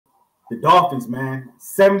The Dolphins, man,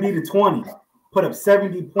 70-20, put up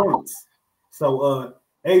 70 points. So,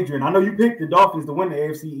 Adrian, I know you picked the Dolphins to win the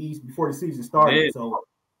AFC East before the season started. So,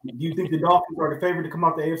 do you think the Dolphins are the favorite to come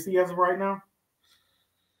out the AFC as of right now?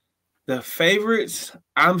 The favorites,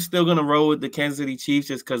 I'm still gonna roll with the Kansas City Chiefs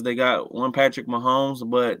just because they got one Patrick Mahomes.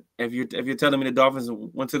 But if you're telling me the Dolphins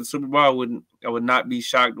went to the Super Bowl, I would not be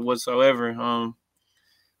shocked whatsoever.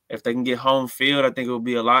 If they can get home field, I think it would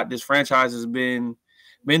be a lot. This franchise has been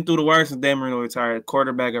through the wire since Dan Marino retired,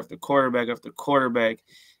 quarterback after quarterback after quarterback.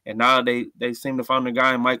 And now they seem to find a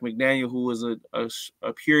guy in Mike McDaniel who is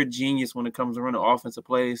a pure genius when it comes to running offensive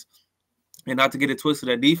plays. And not to get it twisted,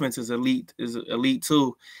 that defense is elite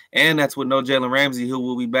too. And that's with no Jalen Ramsey, who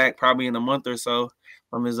will be back probably in a month or so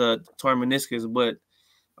from his torn meniscus. But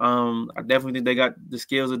I definitely think they got the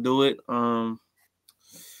skills to do it.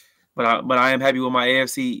 But I am happy with my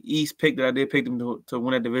AFC East pick that I did pick them to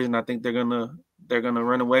win that division. I think they're gonna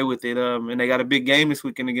run away with it. And they got a big game this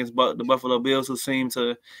weekend against the Buffalo Bills, who seem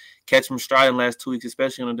to catch them stride in the last 2 weeks,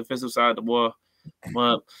 especially on the defensive side of the ball.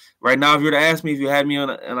 But right now, if you were to ask me if you had me on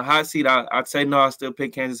a hot seat, I'd say no. I still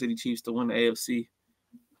pick Kansas City Chiefs to win the AFC.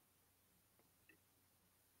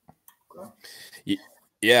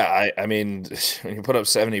 Yeah, I mean, when you put up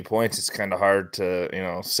 70 points, it's kind of hard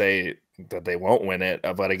to say that they won't win it.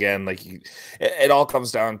 But again, it all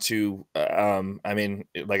comes down to, I mean,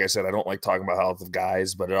 like I said, I don't like talking about health of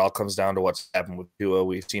guys, but it all comes down to what's happened with Tua.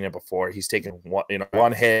 We've seen it before. He's taken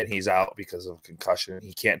one hit, and he's out because of concussion.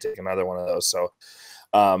 He can't take another one of those. So,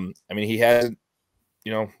 I mean, he hasn't,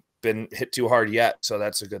 been hit too hard yet. So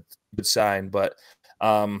that's a good sign. But,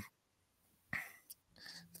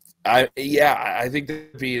 I think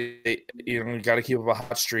you got to keep up a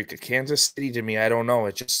hot streak. Kansas City, to me, I don't know.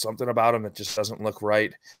 It's just something about them that just doesn't look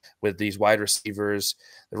right with these wide receivers.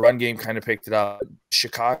 The run game kind of picked it up.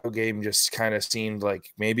 Chicago game just kind of seemed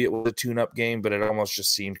like maybe it was a tune-up game, but it almost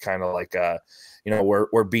just seemed kind of like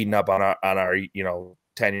we're beating up on our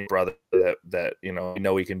 10-year brother that we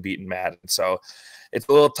know we can beat in Madden. So it's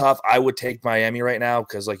a little tough. I would take Miami right now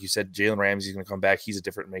because, like you said, Jalen Ramsey's going to come back. He's a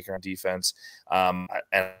different maker on defense. And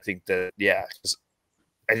I think that, I just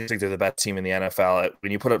think they're the best team in the NFL.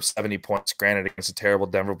 When you put up 70 points, granted, against a terrible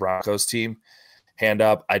Denver Broncos team, hand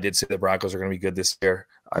up, I did say the Broncos are going to be good this year.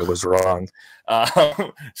 I was wrong.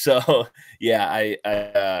 I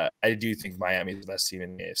do think Miami is the best team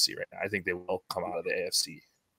in the AFC right now. I think they will come out of the AFC.